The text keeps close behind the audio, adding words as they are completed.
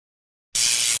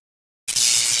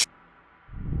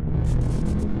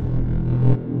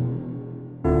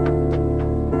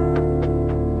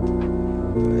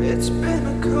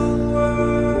cold world.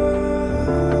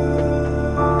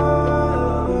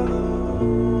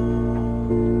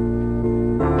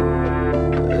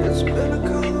 It's been a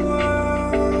cold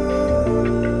world,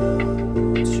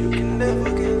 but you can never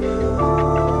give up.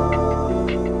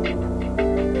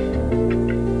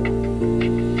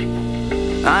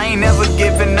 I ain't never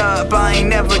giving up, I ain't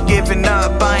never giving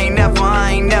up, I ain't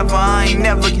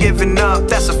never giving up.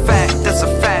 That's a fact, that's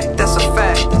a fact, that's a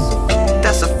fact.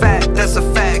 That's a fact, that's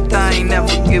a fact, I ain't never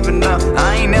giving up.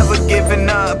 I ain't never giving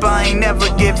up, I ain't never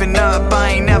giving up,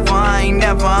 I ain't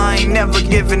never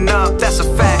giving up. That's a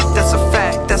fact, that's a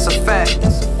fact, that's a fact.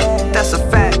 That's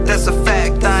a fact, that's a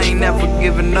fact, I ain't never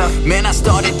giving up. Man, I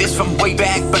started this from way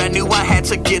back, but I knew I had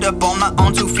to get up on my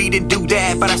own 2 feet and do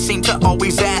that. But I seem to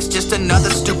always ask just another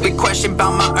stupid question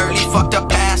about my early fucked up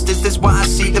past. Is this why I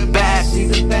see the bad?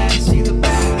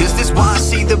 Is this why I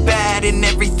see the bad in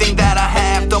everything that I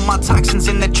have? Throw my toxins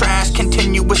in the trash,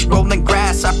 continuous rolling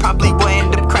grass. I probably will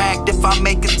end up cracked if I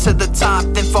make it to the top,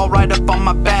 then fall right up on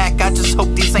my back. I just hope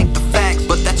these ain't the facts,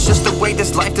 but that's just the way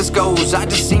this life just goes. I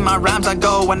just see my rhymes, I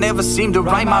go, I never seem to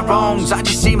right my wrongs. I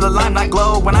just seem to limelight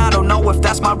glow, and I don't know if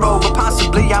that's my role, but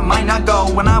possibly I might not go.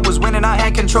 When I was winning, I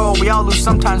had control. We all lose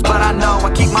sometimes, but I know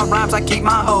I keep my rhymes, I keep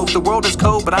my hope. The world is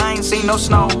cold, but I ain't seen no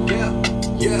snow. Yeah.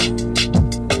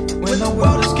 When the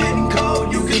world is getting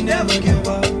cold, you can never give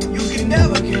up. You can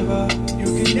never give up.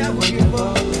 You can never give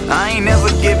up. I ain't never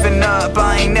giving up,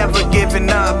 I ain't never giving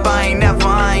up, I ain't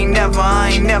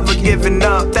never giving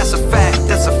up. That's a fact,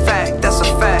 that's a fact, that's a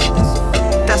fact.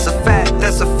 That's a fact,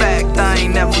 that's a fact, I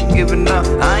ain't never giving up.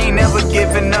 I ain't never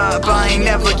giving up, I ain't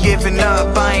never giving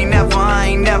up, I ain't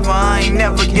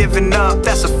never giving up.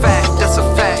 That's a fact, that's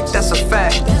a fact, that's a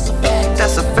fact.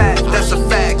 That's a fact, that's a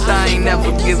fact, I ain't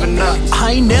never giving up.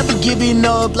 I ain't never giving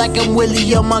up like I'm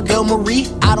Willie or Montgomery.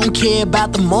 I don't care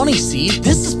about the money, see,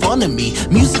 this is fun to me.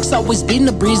 Music's always been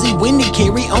a breezy wind to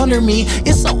carry under me.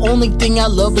 It's the only thing I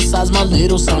love besides my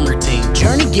little summer team.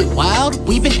 Journey get wild,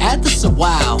 we've been at this a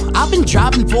while. I've been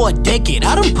driving for a decade,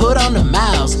 I done put on the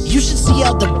miles. You should see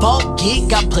how the vault get,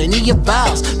 got plenty of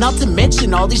vows. Not to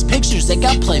mention all these pictures, they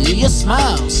got plenty of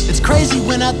smiles. It's crazy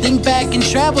when I think back and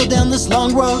travel down this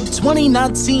long road.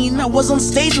 2019, I was on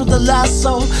stage with the last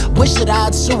soul. Wish that I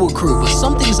had sewer crew, but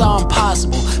some things are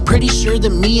impossible. Pretty sure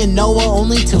that me and Noah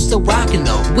only till still rockin'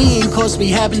 though. We ain't close, we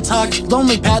haven't talked.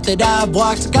 Lonely path that I've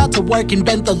walked. Got to work and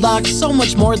bent the lock. So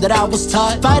much more that I was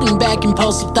taught. Fighting back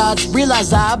impulsive thoughts.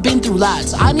 Realize I've been through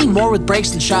lots. I need more with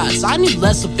breaks and shots. I need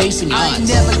less of facing odds. I ain't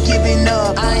never giving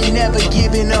up. I ain't never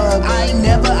giving up. I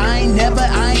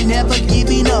ain't never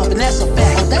giving up. And that's a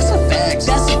fact. That's a fact.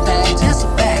 That's a fact. That's a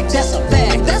fact. That's a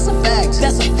fact. That's a fact.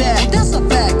 That's a fact. That's a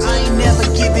fact. I ain't never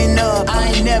giving up. I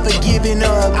ain't never giving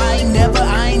up. I ain't never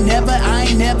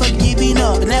giving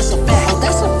up. And that's a fact.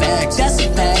 That's a fact. That's a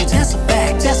fact. That's a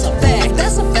fact. That's a fact.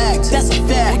 That's a fact. That's a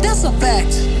fact. That's a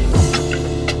fact.